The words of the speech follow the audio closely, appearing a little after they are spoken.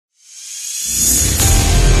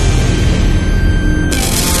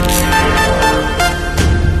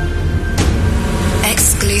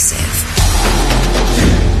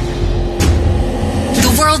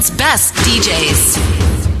best DJs.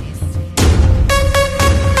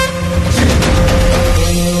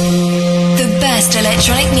 The best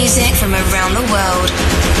electronic music from around the world.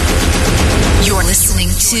 You're listening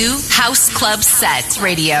to House Club Set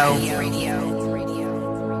Radio.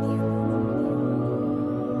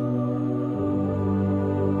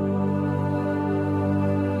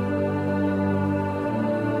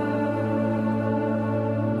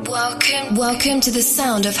 Welcome to the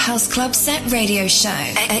Sound of House Club Set Radio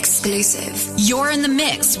Show. Exclusive. You're in the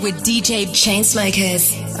mix with DJ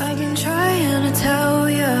Chainsmokers. I've been trying to tell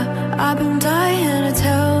ya, I've been dying to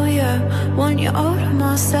tell ya. Want you out of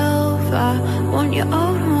myself, I want you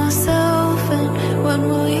out of myself. And when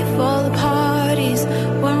will we fall the parties?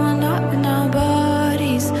 When we're not in our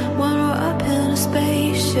bodies? When we're up in a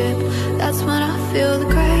spaceship? That's when I feel the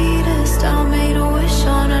greatest. I made a wish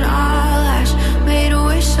on an eyelash, made a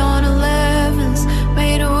wish on 11s,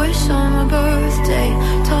 made a wish on my birthday.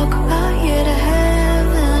 Talk about you to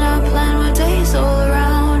heaven. I plan my days all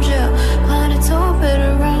around you, planets orbit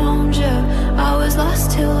around you. I was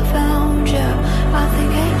lost till I found you. I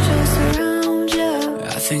think angels surround you.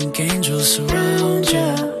 I think angels surround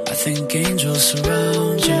you. I think angels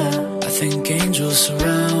surround you. I think angels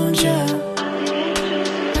surround you.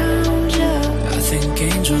 I think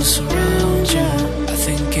angels surround you. I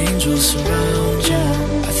think angels surround you.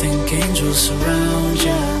 I think angels surround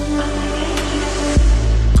you.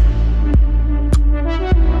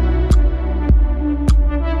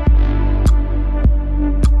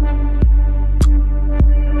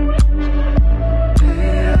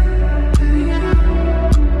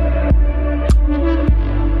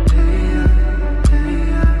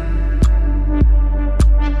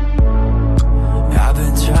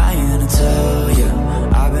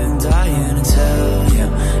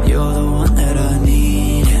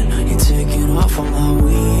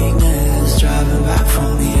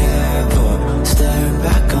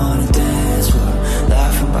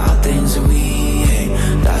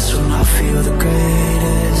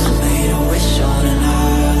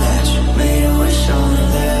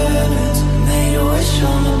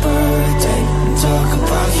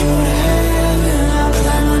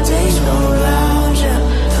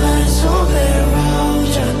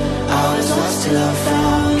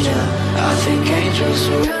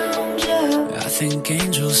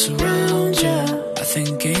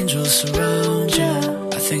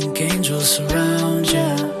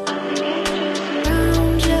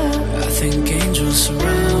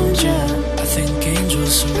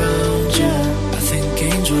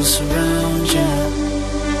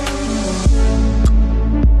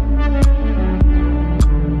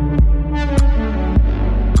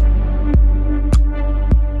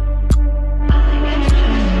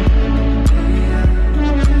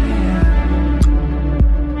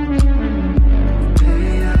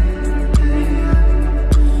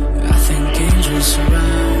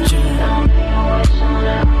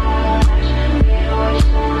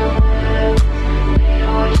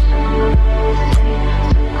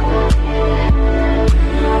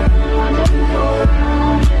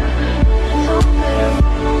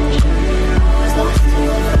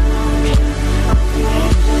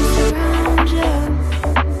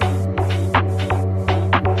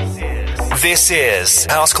 This is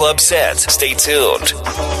House Club Set. Stay tuned.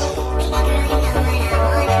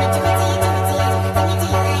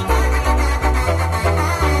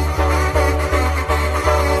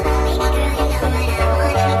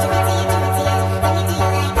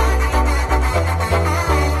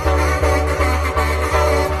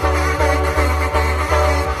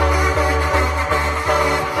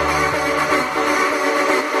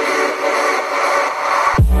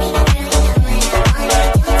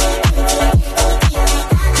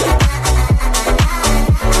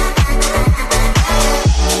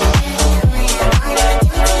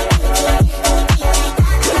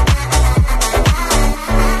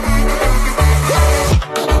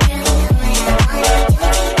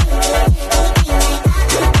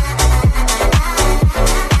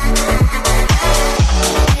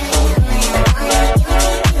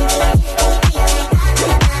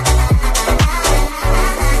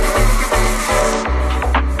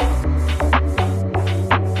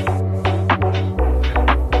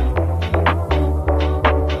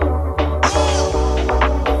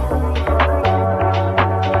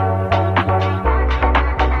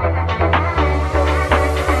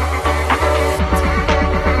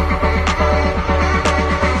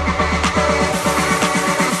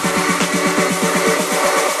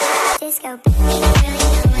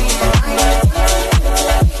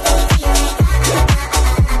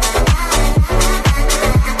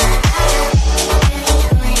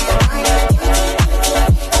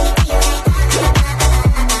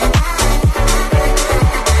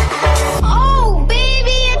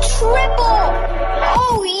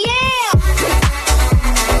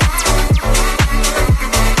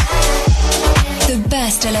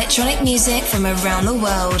 music from around the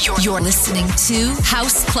world. You're listening to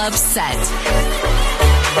House Club Set.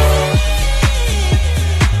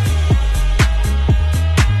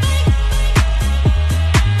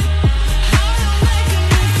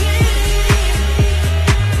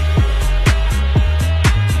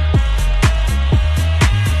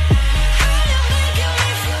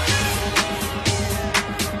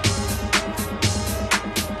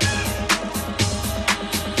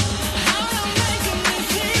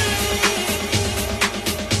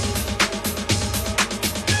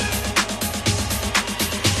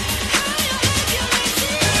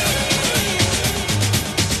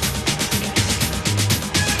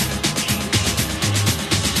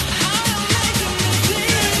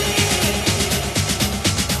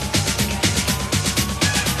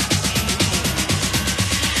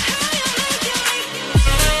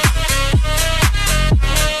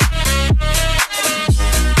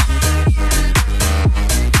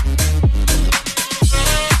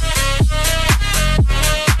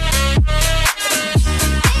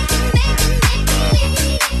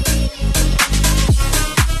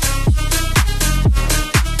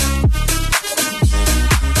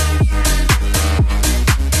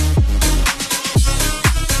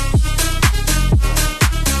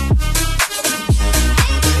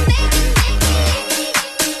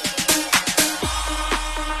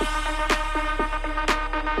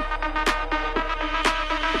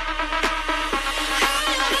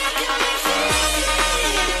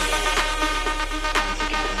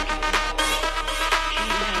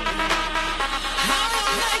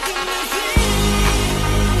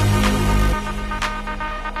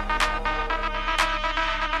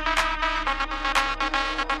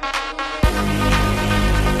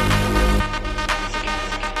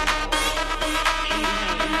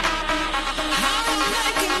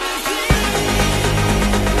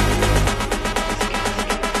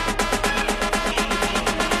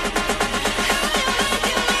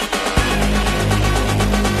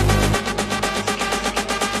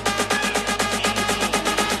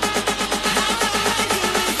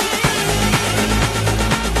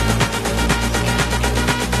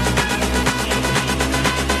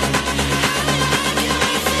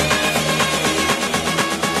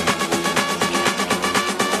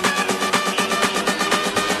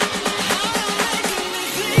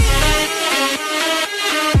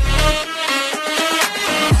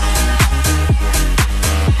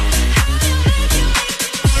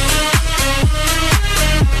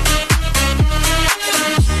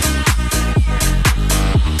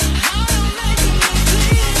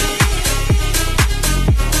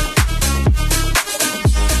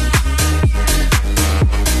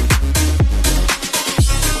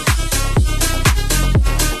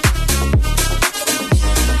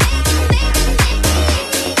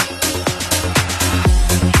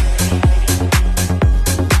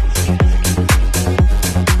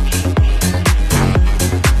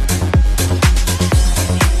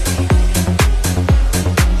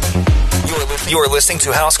 You're listening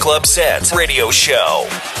to House Club Set Radio Show.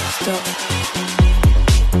 Stop.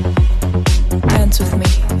 Dance with me.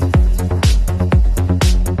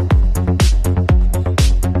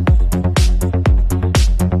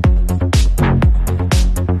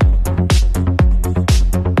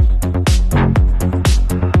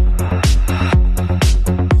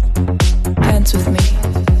 Dance with me.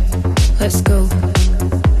 Let's go.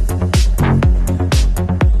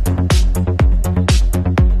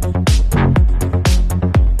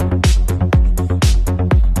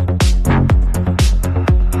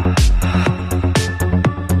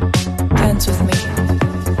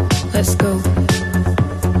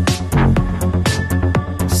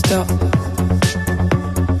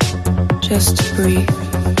 Just breathe.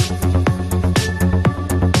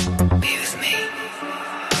 Be with me.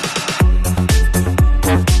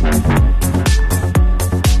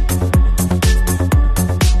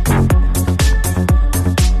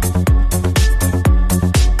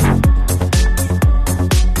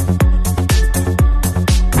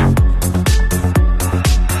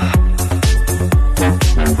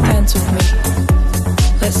 Dance with me.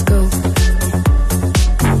 Let's go.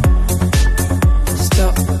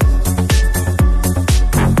 Stop.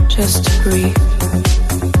 Just breathe.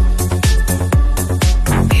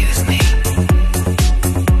 Be with me.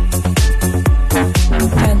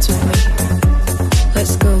 Dance with me.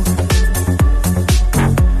 Let's go.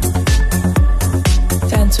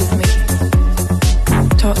 Dance with me.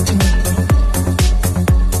 Talk to me.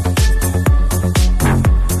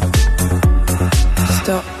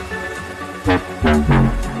 Stop.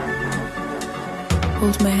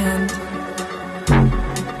 Hold my hand.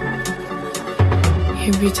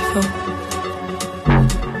 You're beautiful.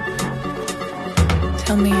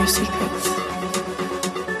 Tell me your secrets.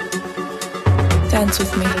 Dance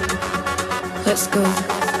with me. Let's go.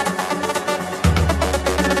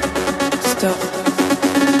 Stop.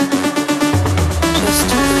 Just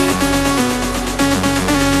breathe.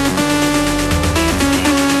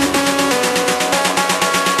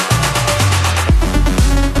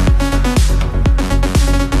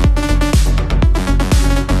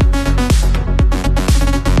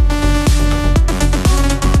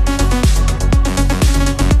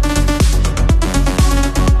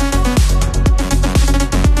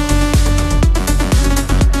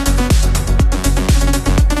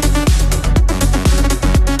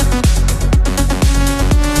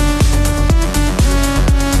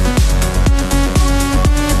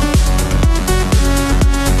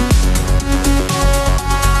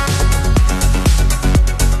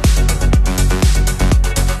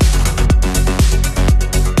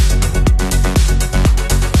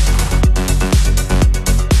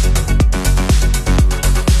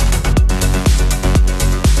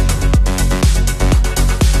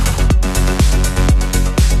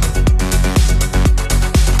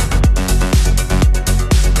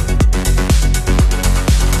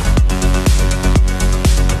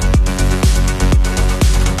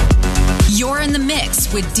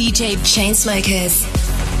 With DJ Chainsmokers.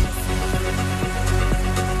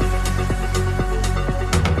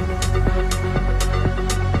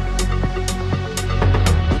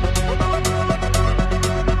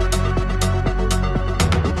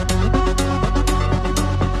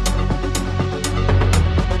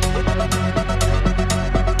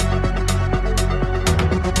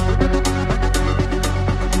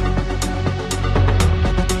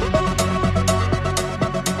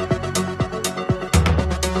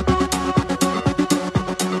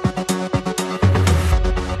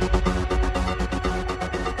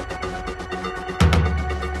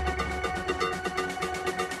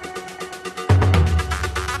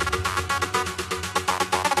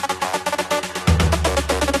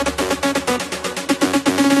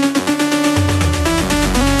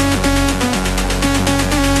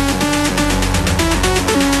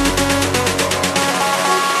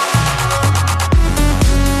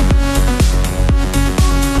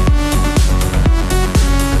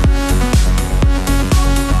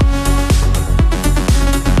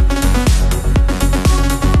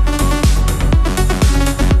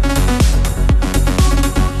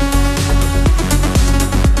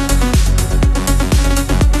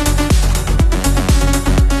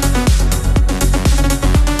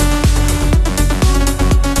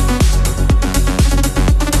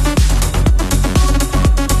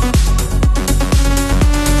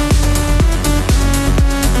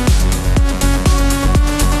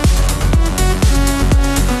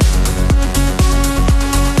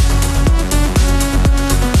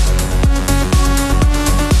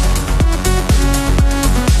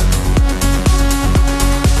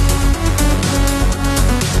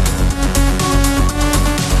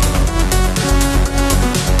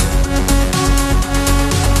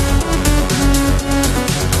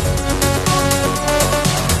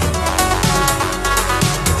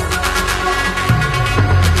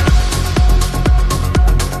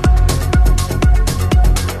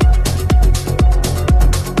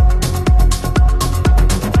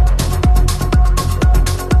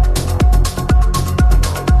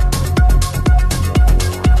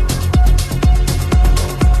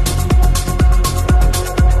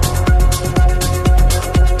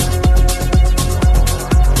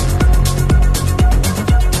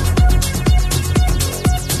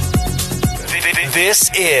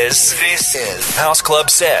 This is House Club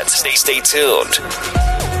Set. Stay tuned.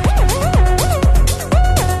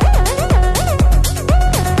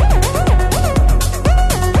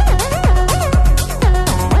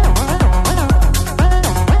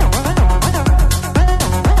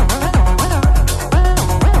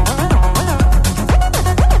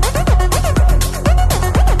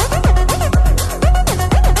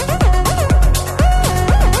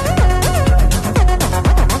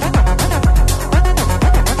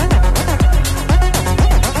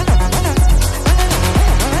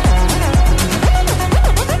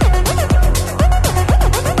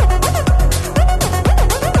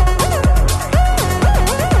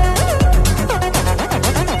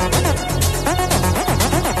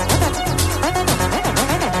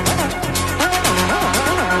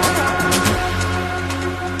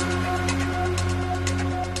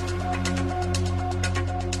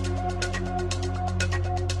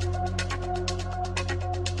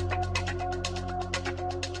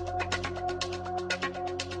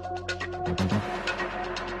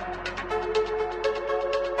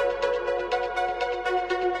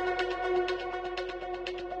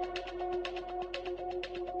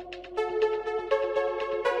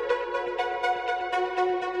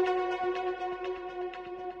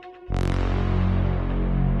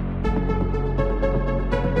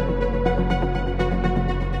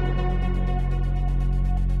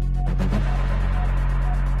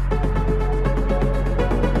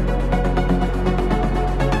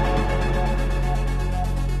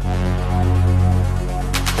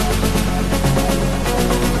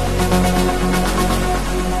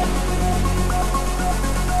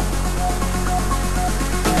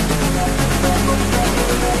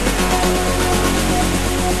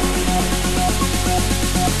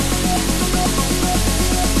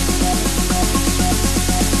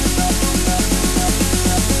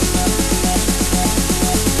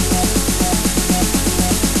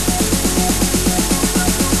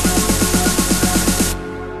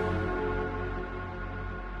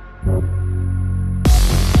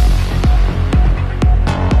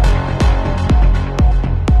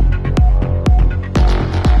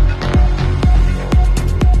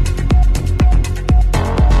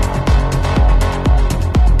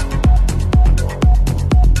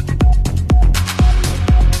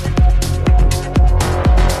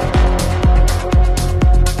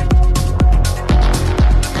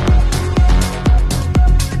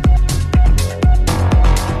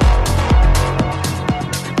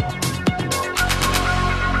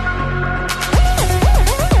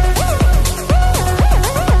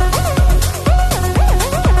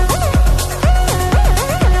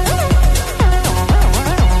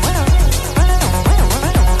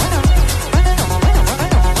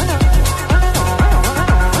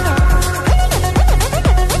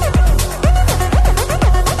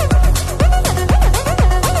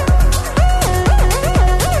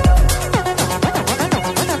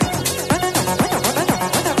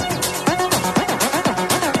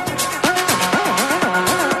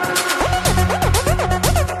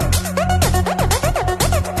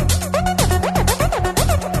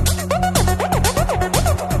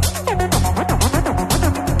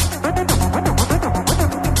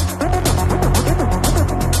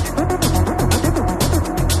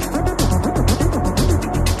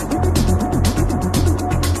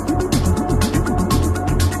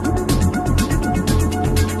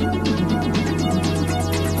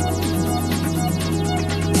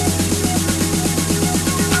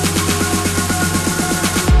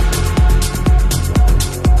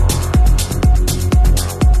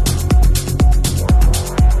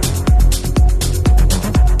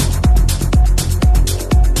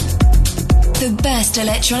 best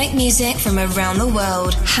electronic music from around the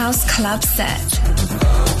world. House Club Set.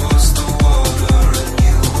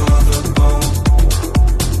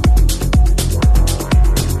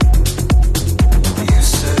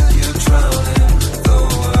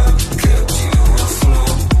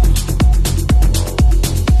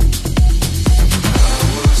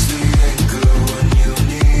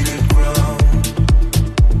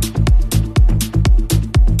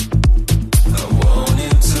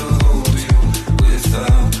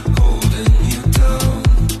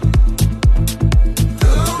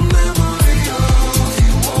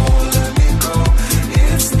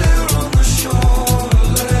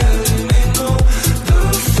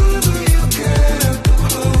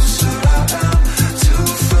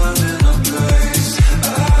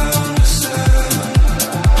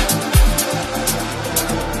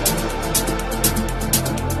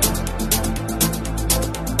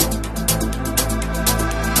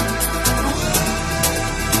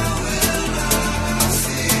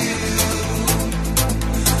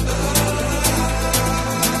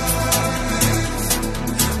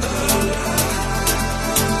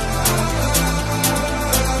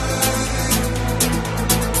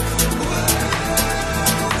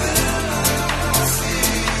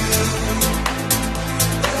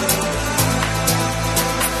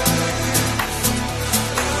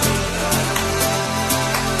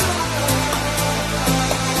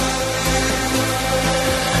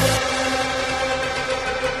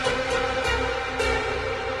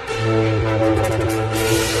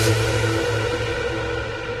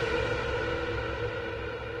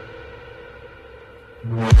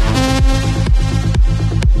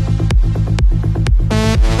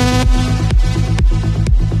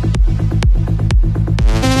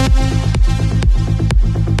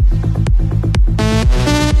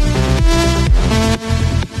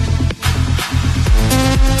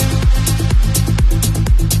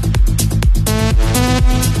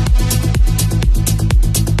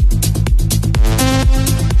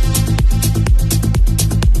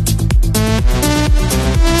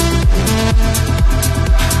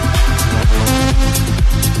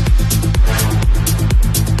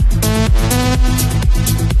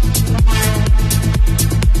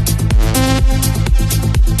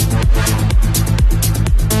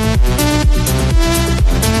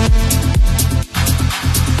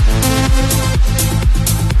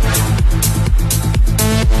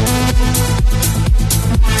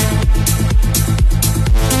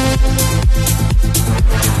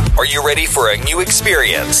 Ready for a new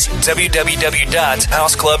experience?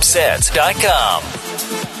 www.houseclubset.com.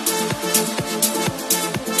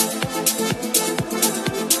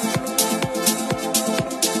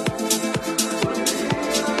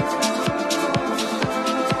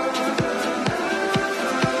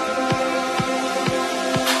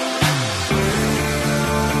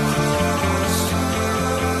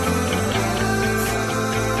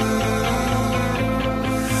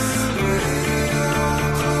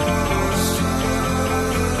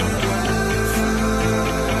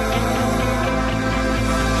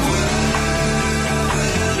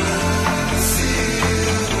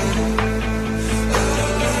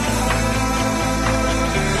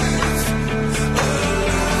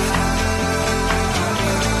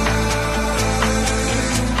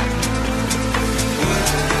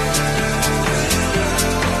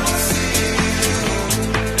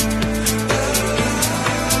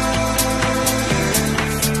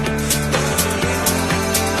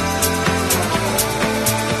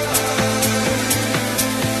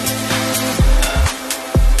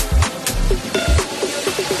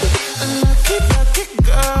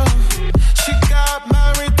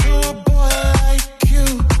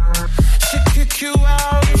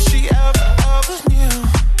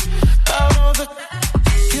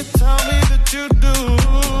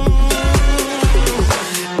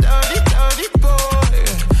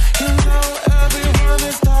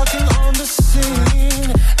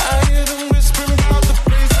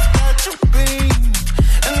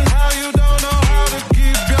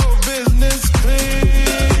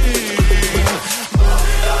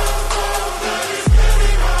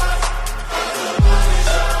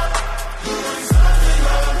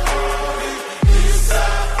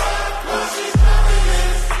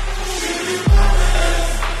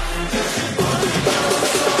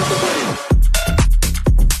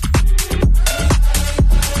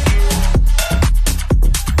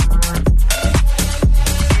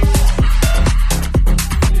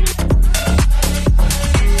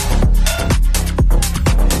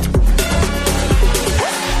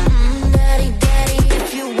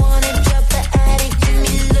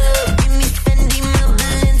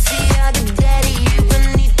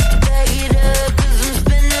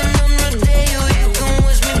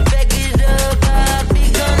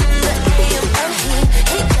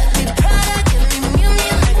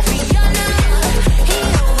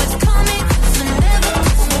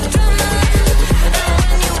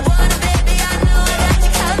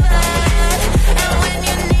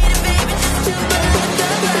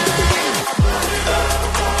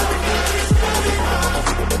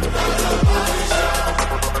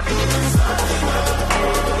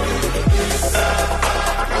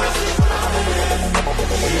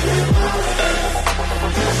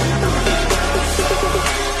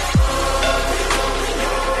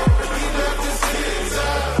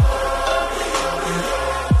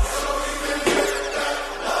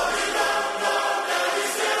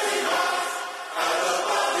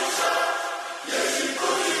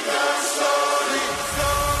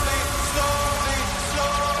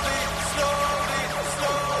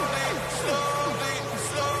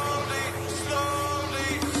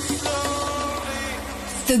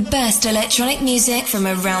 The best electronic music from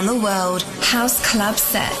around the world. House Club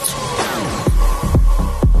Set.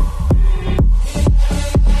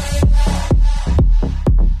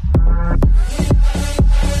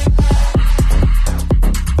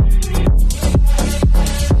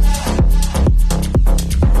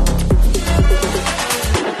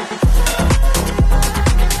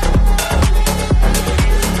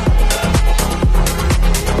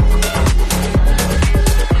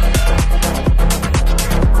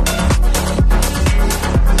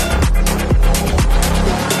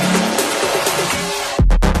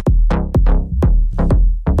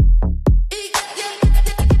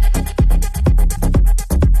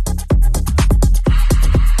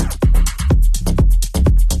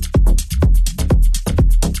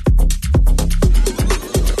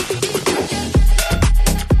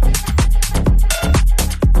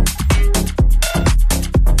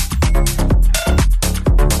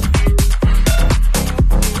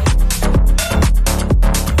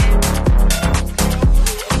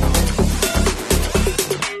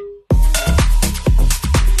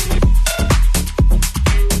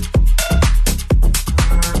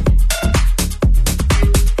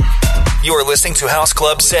 Listening to House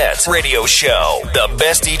Club Set Radio Show. The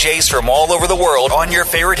best DJs from all over the world on your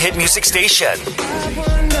favorite hit music station. I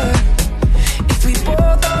wonder if we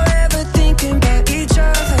both are ever thinking about each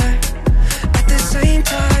other at the same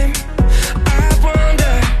time. I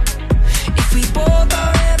wonder if we both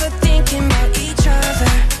are ever thinking about each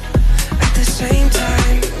other at the same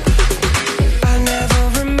time. I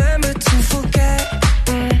never remember to forget.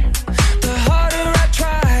 The harder I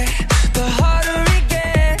try, the harder it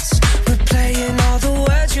gets. Replaying all the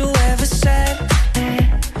words you ever said.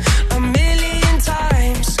 A million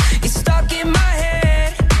times, it's stuck in my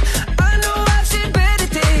head. I know I've seen better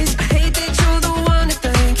days. I hate that you're the one to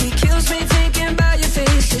thank. It kills me thinking about your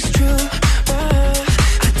face. It's true.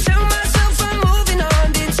 I tell myself I'm moving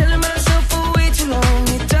on, been telling myself for way too long.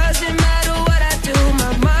 It doesn't matter what I do,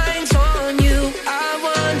 my mind's on you. I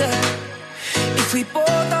wonder if we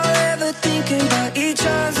both are ever thinking about each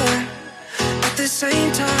other at the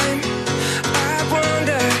same time. I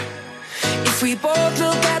wonder if we both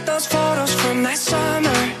look at those photos from last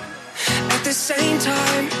summer at the same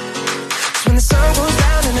time. 'Cause when the sun goes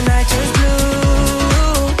down and the night turns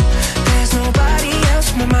blue, there's nobody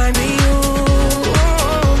else in my mind but you.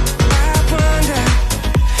 I wonder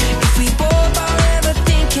if we both are ever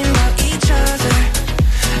thinking about each other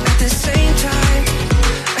at the same time,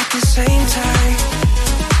 at the same time.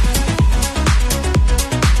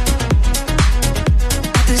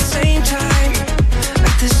 At the same time,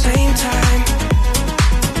 at the same time.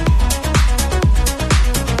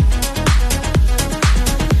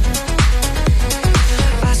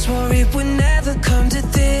 I swore it would never come to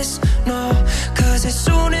this, no. 'Cause as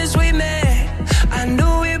soon as we met, I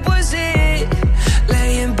knew it was it.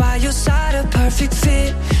 Laying by your side, a perfect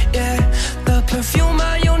fit, yeah. The perfume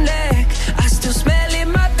on your neck, I still smell in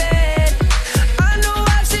my bed. I know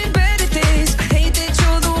I've seen better days. I hate that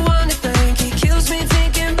you're the one to thank. It kills me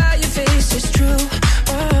thinking about your face. It's true.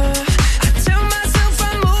 I tell myself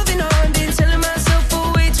I'm moving on, been telling myself for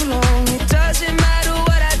way too long. It doesn't matter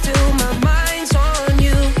what I do, my mind's on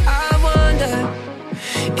you. I wonder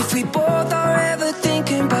if we both are ever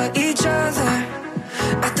thinking about each other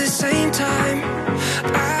at the same time.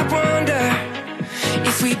 I wonder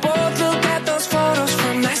if we both look at those photos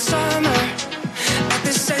from last summer at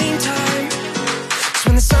the same time. 'Cause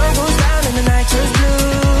when the sun goes down and the night turns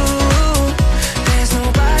blue, there's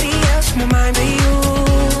nobody else in my mind but you.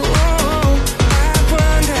 I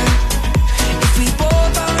wonder if we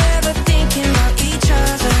both are ever thinking about each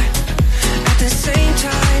other at the same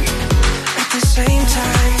time, at the same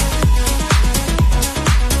time.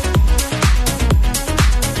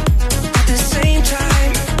 At the same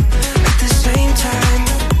time, at the same time.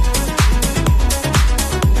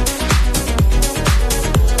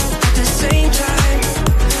 At the same time,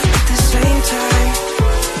 at the same time.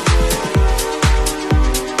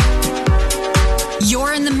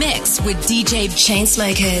 You're in the mix with DJ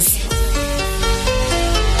Chainsmokers.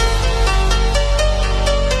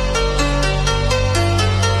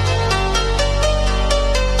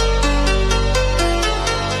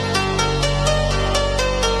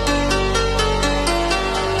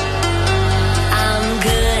 I'm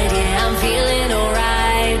good, yeah, I'm feeling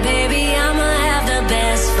alright. Baby, I'ma have the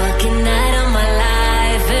best fucking night of my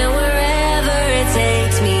life. And wherever it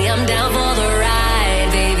takes me, I'm down for the ride.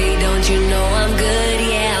 Baby, don't you know I'm good,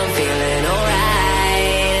 yeah, I'm feeling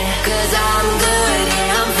alright. 'Cause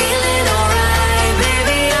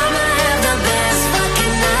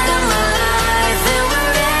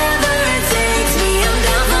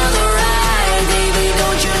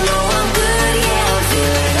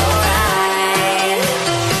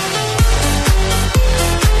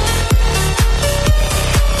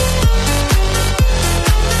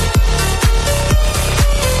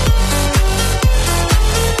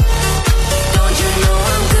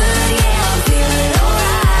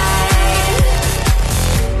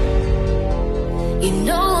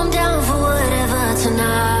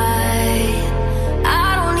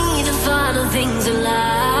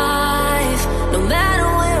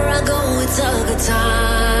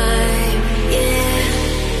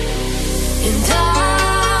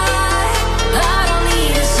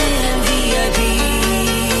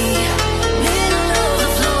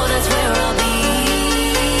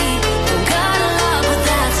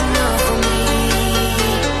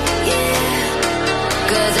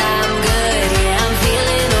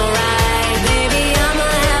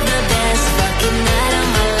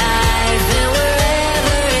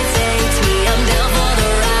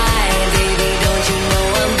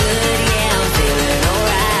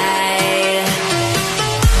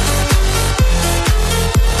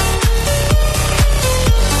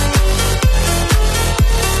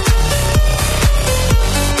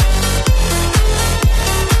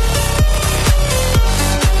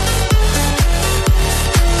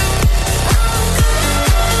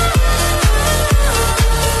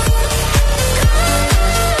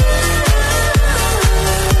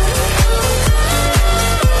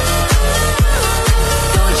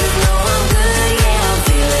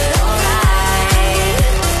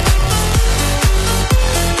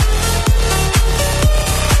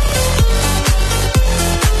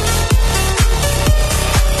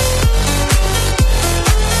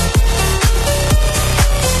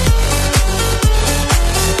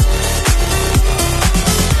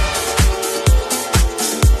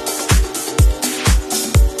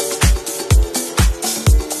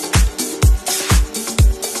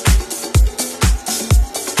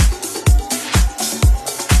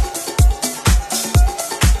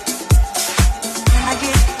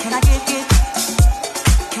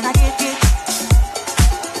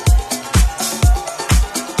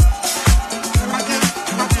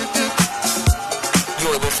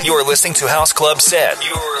You're listening to House Club Set.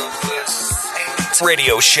 You're listening to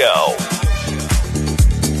Radio Show.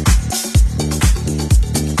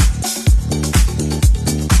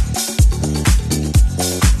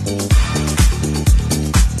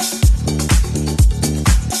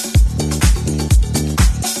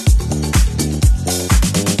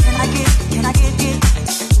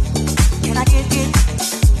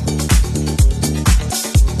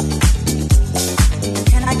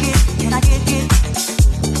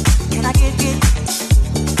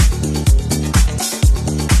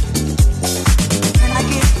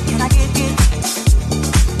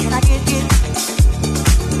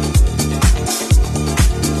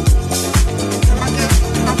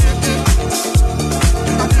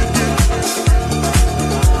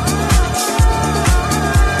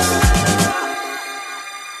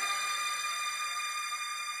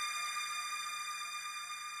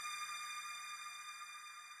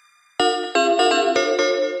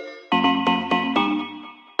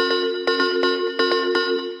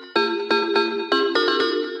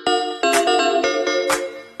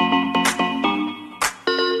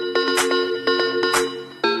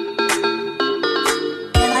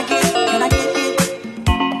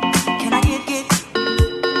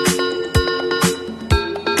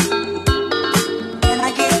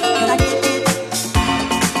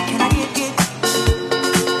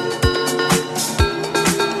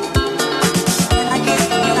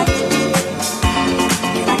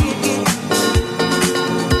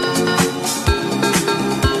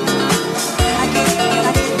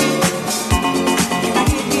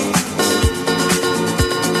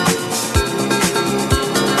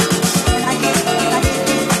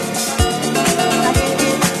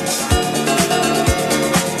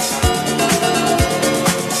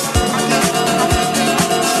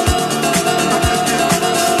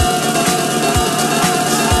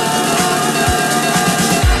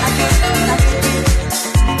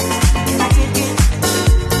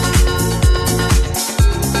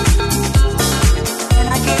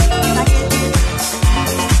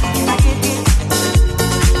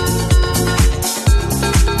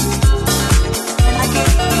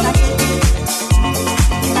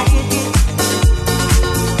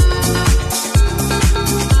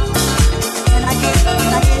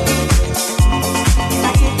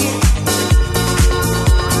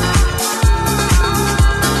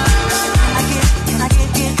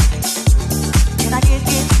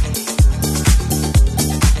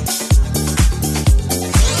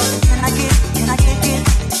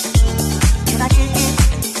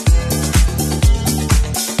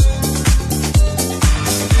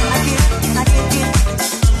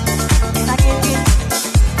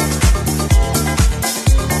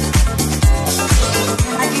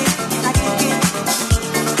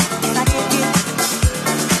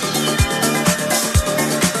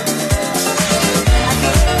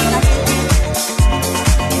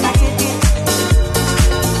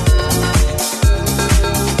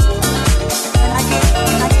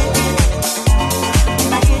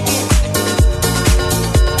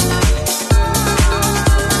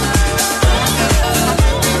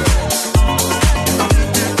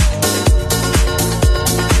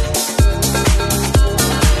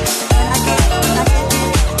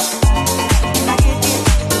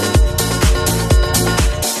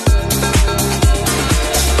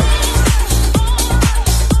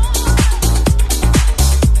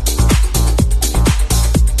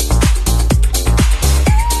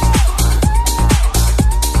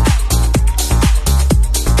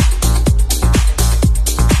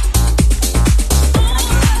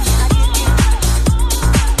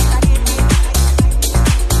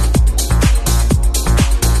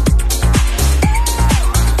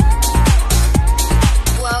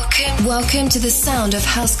 Welcome to the Sound of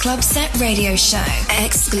House Club Set Radio Show.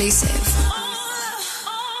 Exclusive.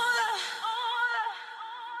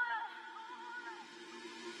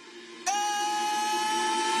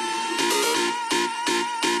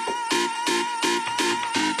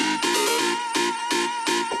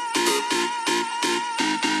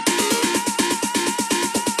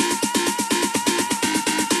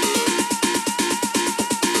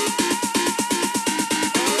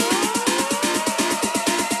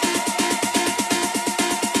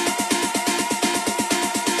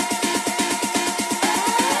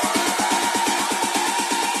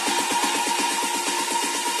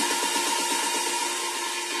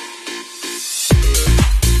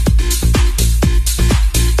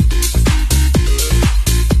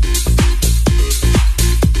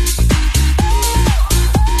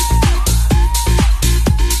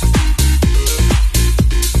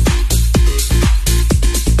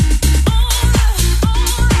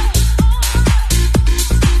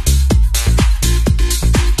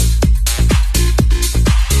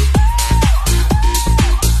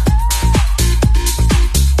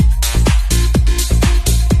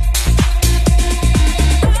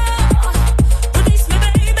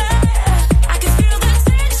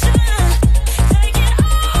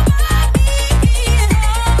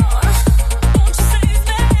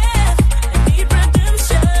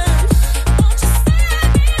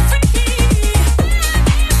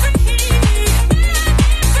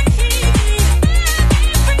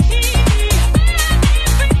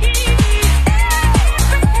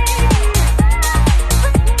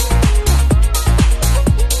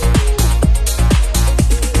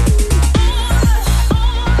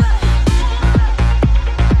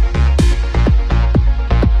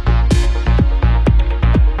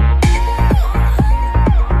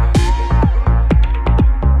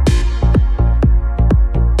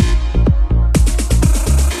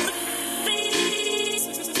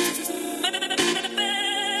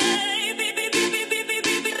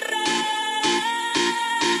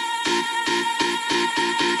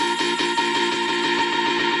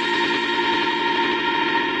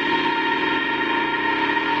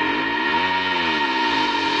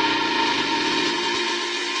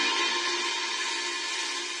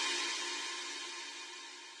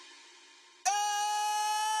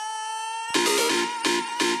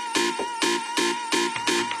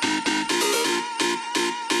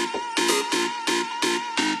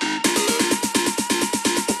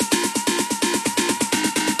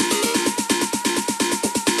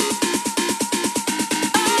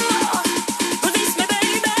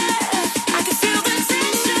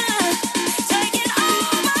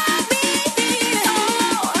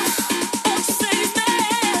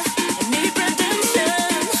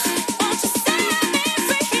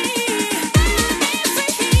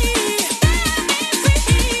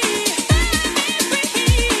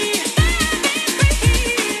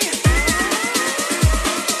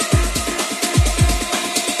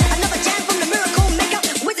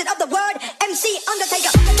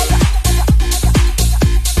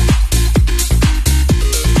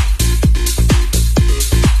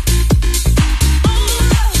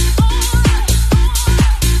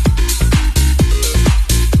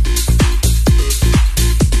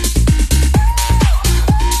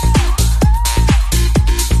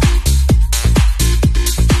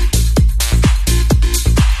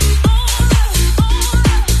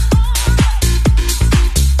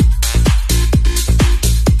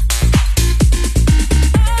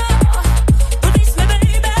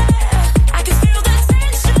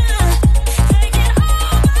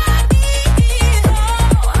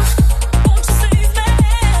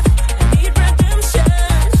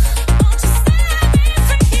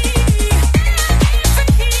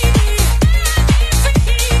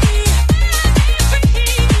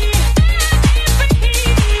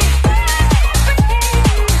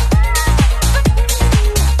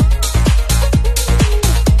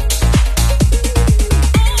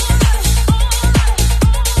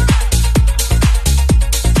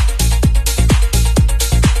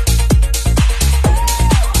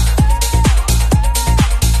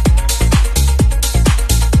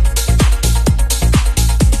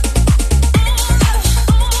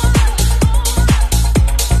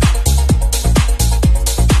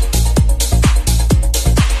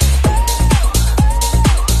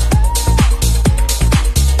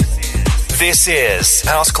 This is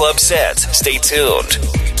House Club Set. Stay tuned.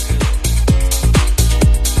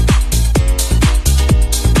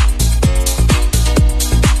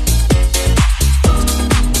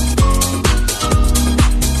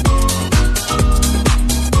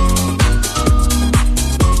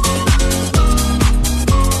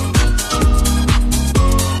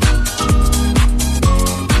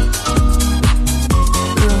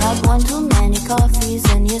 Coffees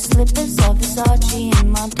and your slippers of Versace in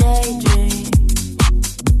my daydream.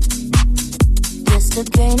 Just to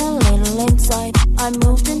gain a little insight, I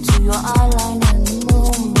moved into your eyeline and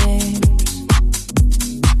moonbeams.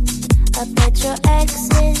 I bet your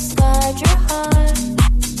exes guard your heart.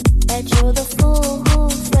 Bet you're the fool who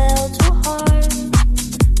fell too hard.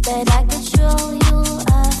 Bet I could show you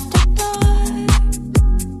after dark.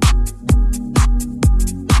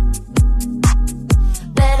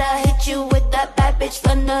 Bet I hit you with that bad bitch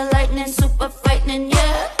thunder lightning, super frightening,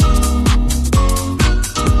 yeah.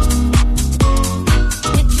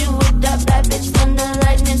 Hit you with that bad bitch thunder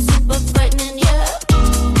lightning, super frightening, yeah.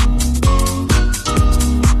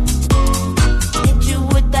 Hit you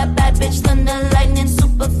with that bad bitch thunder lightning,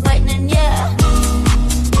 super frightening, yeah.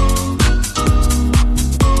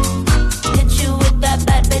 Hit you with that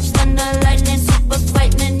bad bitch thunder lightning, super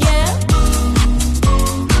frightening, yeah.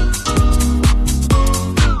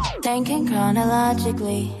 Thinking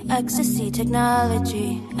chronologically, ecstasy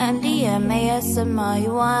technology, MDMA, some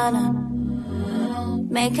marijuana.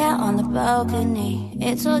 Make out on the balcony,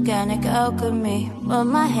 it's organic alchemy. Put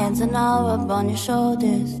my hands and all up on your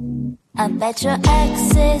shoulders. I bet your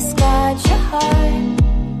exes guard your heart.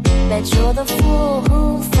 Bet you're the fool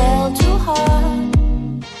who fell too hard.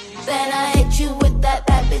 Then I hit you with that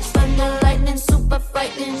bad bitch thunder lightning, super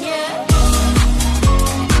frightening, yeah.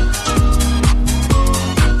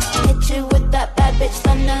 Hit you with that bad bitch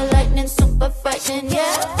thunder lightning, super frightening,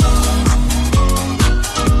 yeah.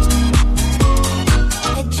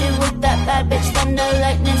 Hit you with that bad bitch thunder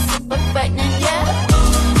lightning, super frightening, yeah.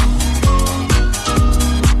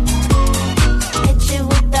 Hit you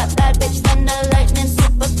with that bad bitch thunder lightning,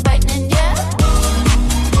 super frightening, yeah.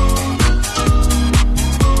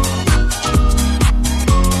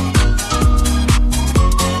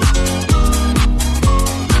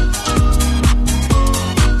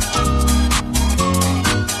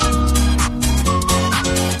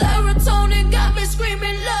 Serotonin got me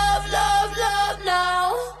screaming love, love, love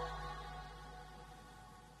now.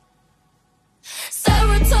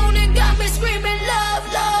 Serotonin got me screaming love,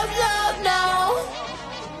 love, love now.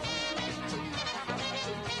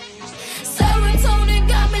 Serotonin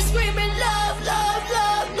got me screaming love, love,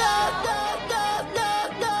 love, love, love, love,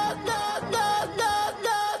 love, love, love, love,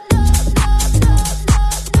 love,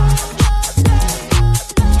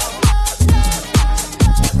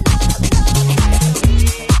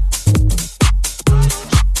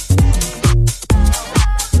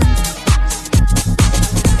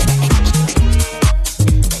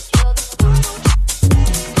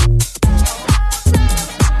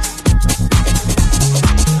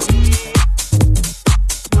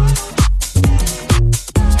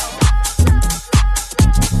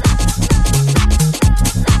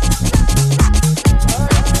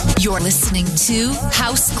 You're listening to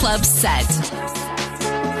House Club Set.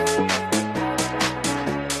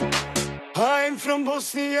 I'm from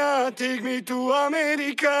Bosnia, take me to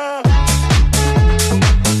America.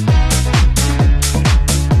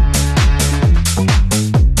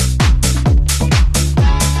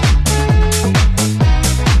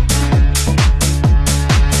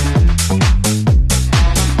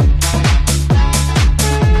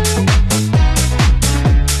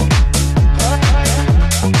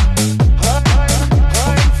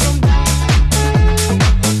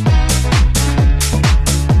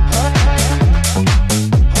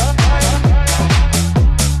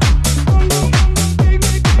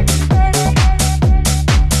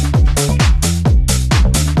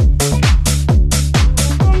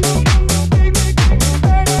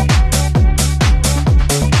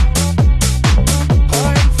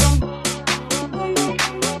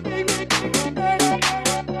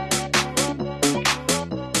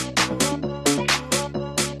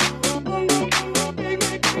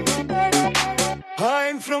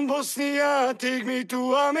 I'm from Bosnia, take me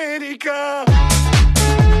to America.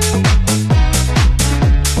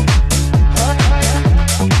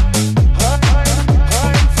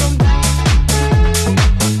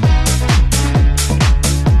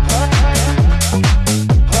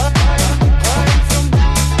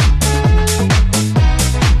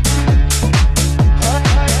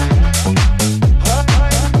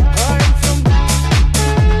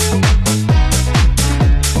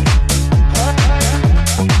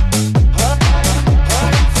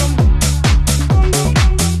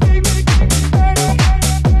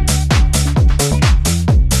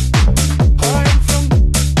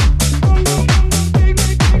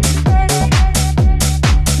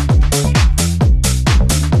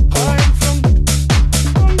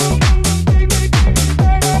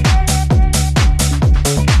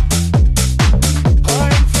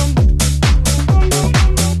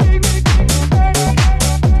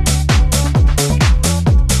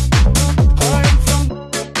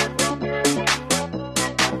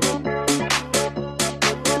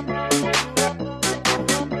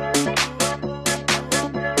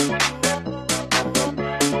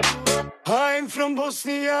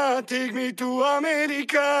 Bosnia, take me to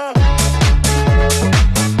America.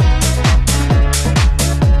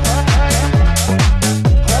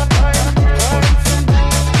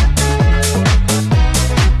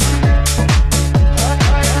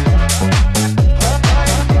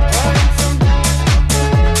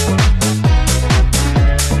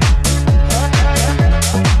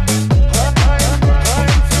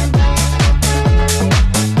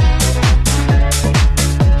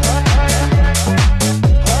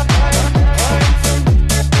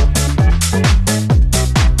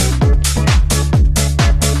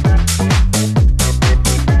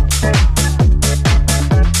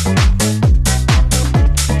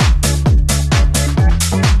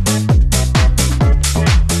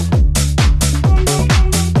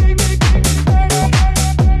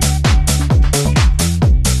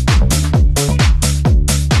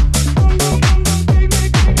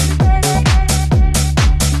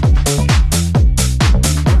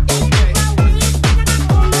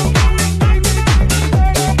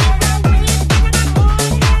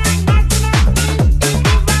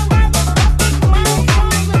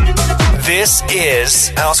 This is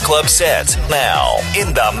House Club Set, now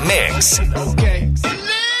in the mix. Okay.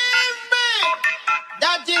 Believe me,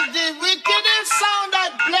 that is the wickedest sound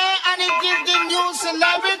that play, and it gives the new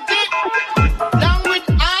celebrity. Along with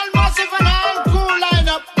all massive and all cool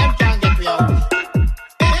lineup, them can't get me out.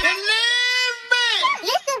 Believe me.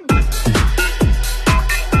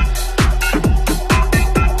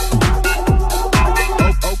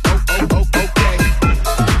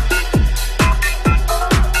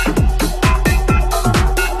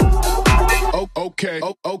 Okay.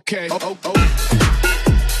 Okay.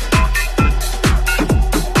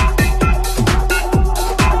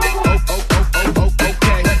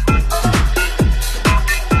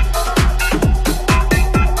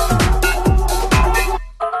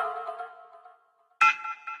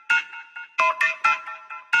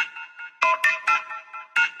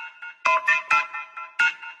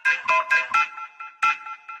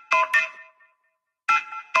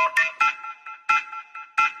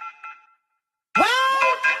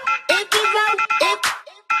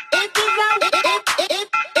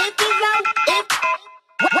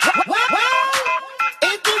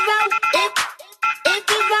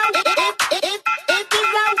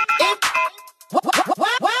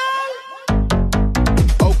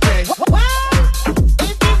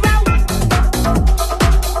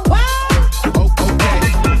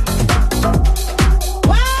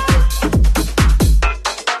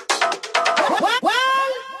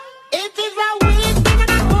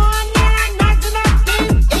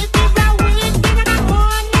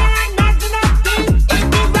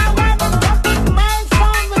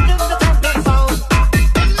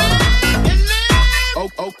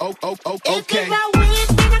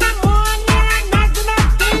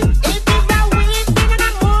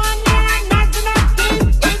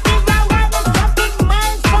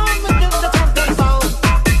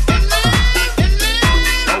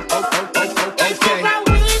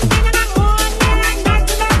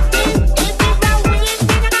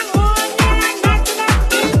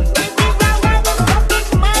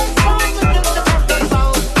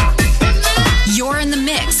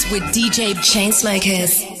 with DJ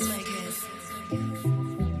Chainsmokers.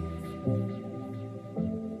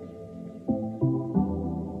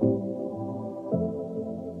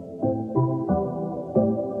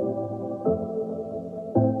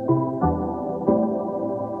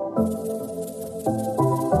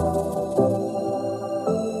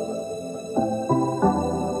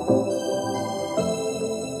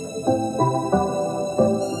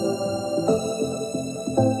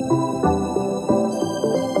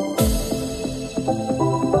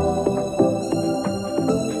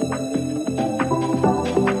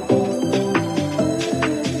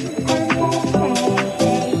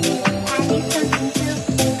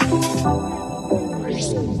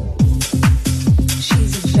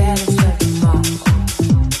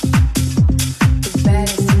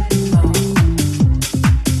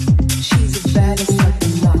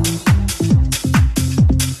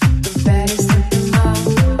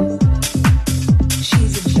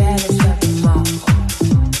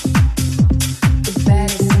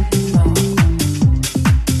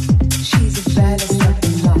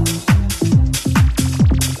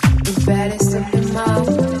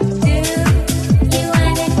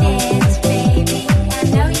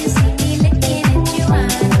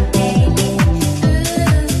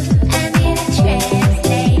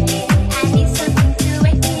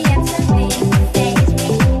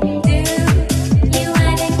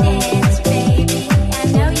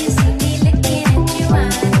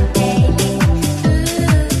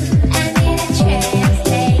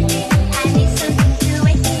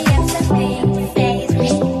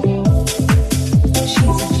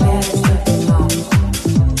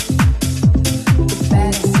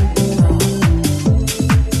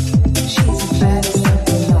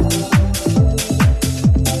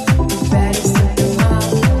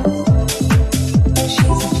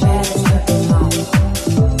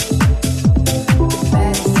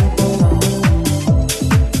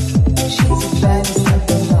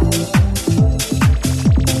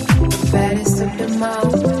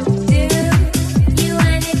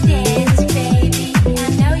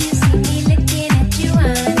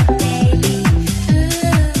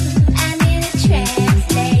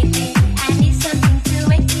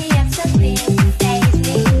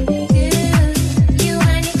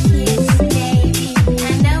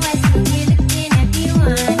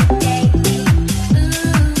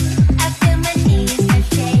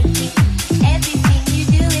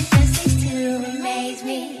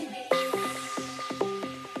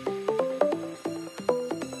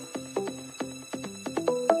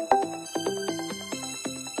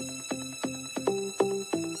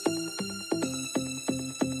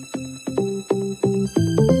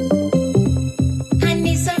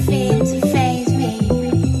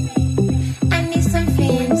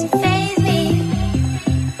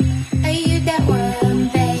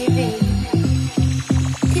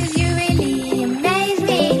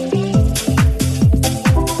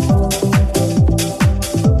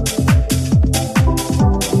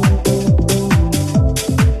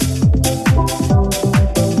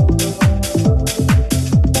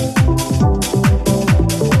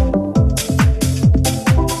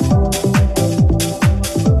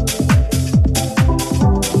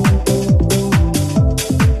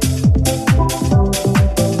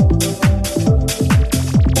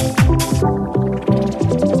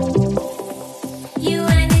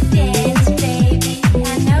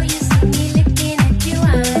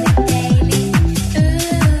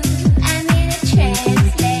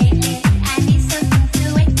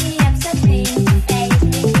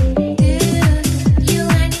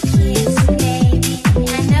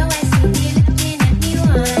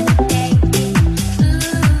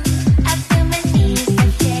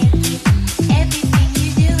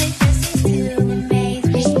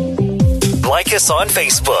 Like us on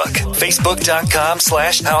Facebook,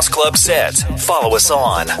 facebook.com/houseclubset. Follow us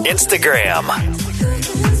on Instagram.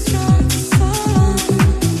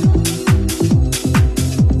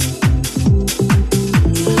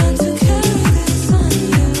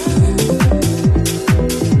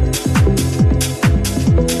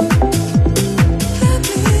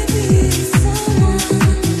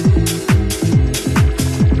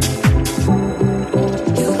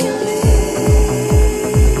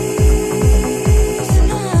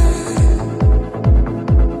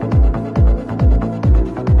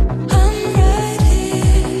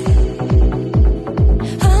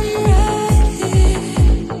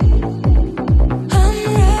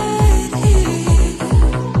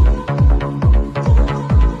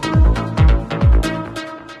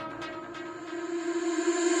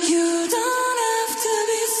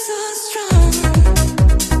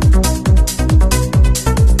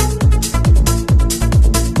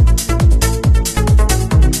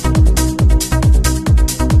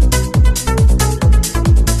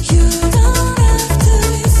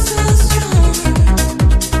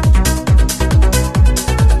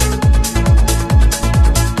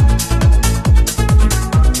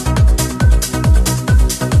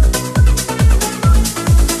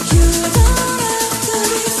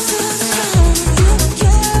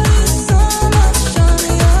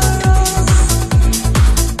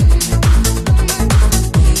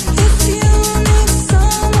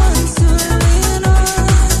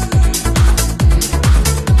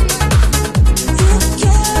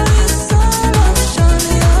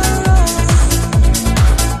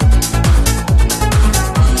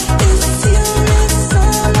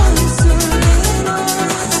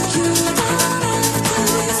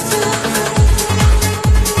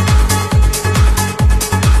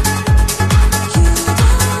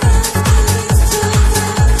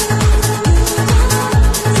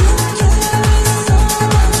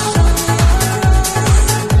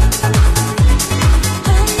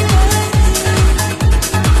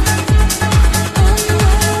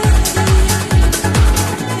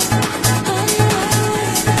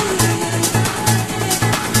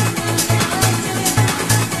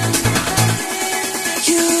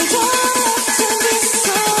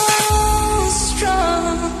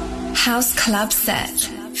 Club Set.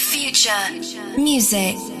 Future.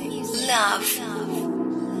 Music. Love.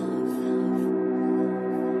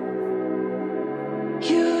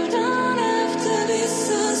 You don't have to be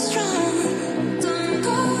so strong. Don't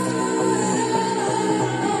go alone.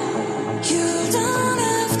 You don't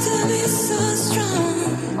have to be so strong.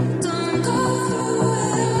 Don't go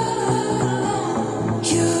alone.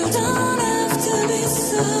 You don't have to be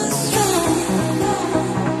so strong.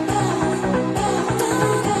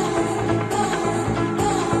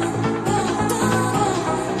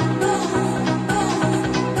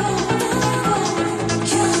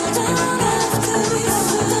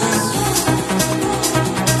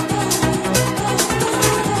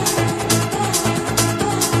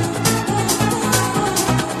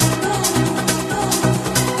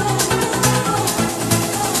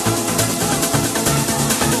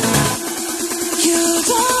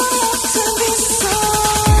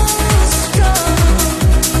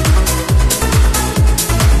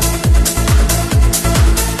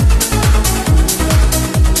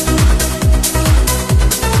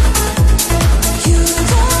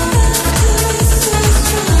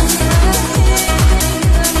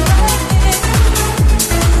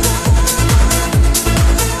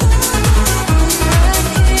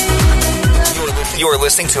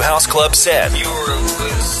 Listening to House Club Set, your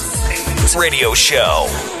radio show.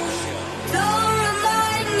 Don't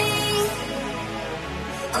remind me,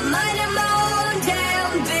 I'm minding my own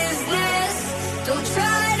damn business. Don't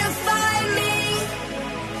try to find me,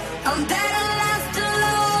 I'm better left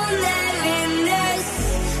alone than in this.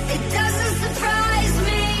 It doesn't surprise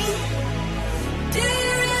me. Do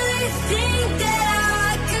you really think that I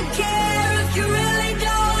could care if you really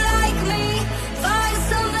don't like me? Find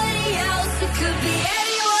somebody else who could be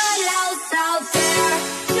anyone else out there.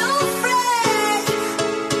 Don't fret,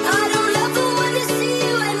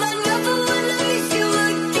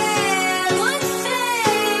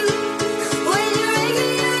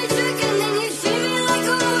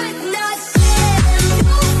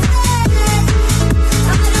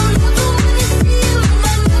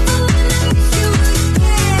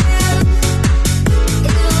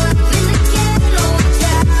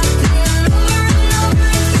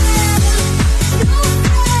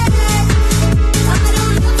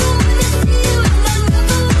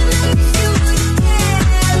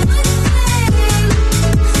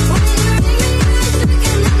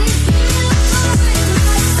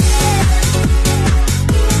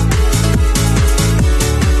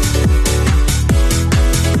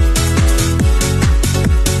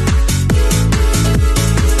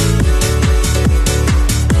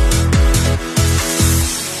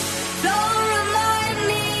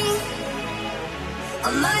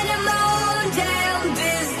 I'm minding my own damn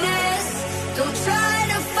business. Don't try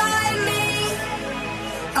to find me.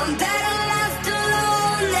 I'm better left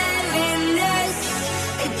alone than in this.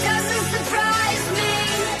 It doesn't surprise me.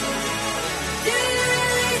 Do you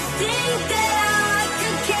really think that I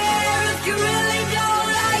could care if you really don't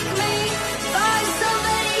like me? Find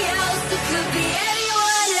somebody else who could be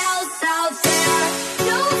anyone else out there.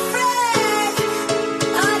 Don't fret.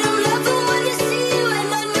 I don't ever wanna see you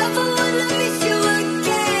and I never wanna miss you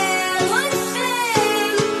again. One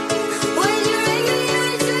thing, when you're angry you're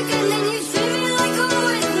a jerk and then you treat me like I'm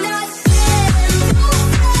worth nothing. Don't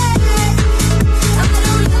fret. I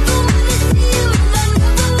don't ever wanna see you and I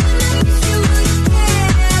never wanna miss you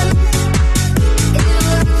again. It'll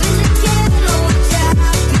happen again, oh watch it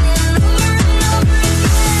happen over and over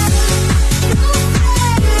again. Don't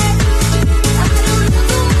fret. I don't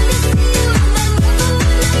ever wanna see you and I never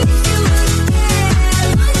wanna miss you again.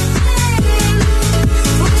 One thing,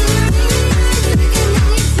 when you're angry you're a jerk and then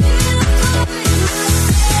you treat me like I'm worth nothing.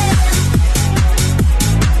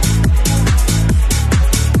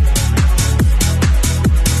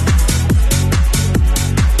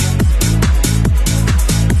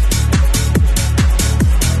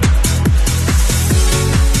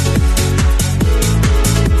 Don't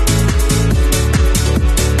fret. I don't ever wanna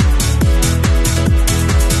see you and I never wanna miss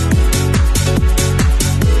you again. It'll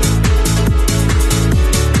happen again, oh watch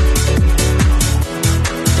it happen over and over again.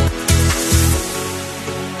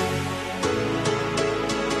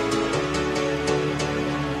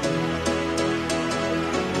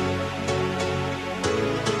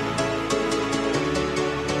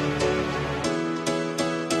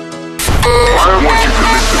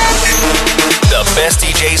 The best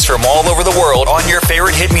DJs from all over the world on your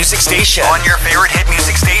favorite hit music station.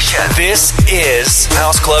 This is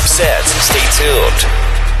House Club Set. Stay tuned.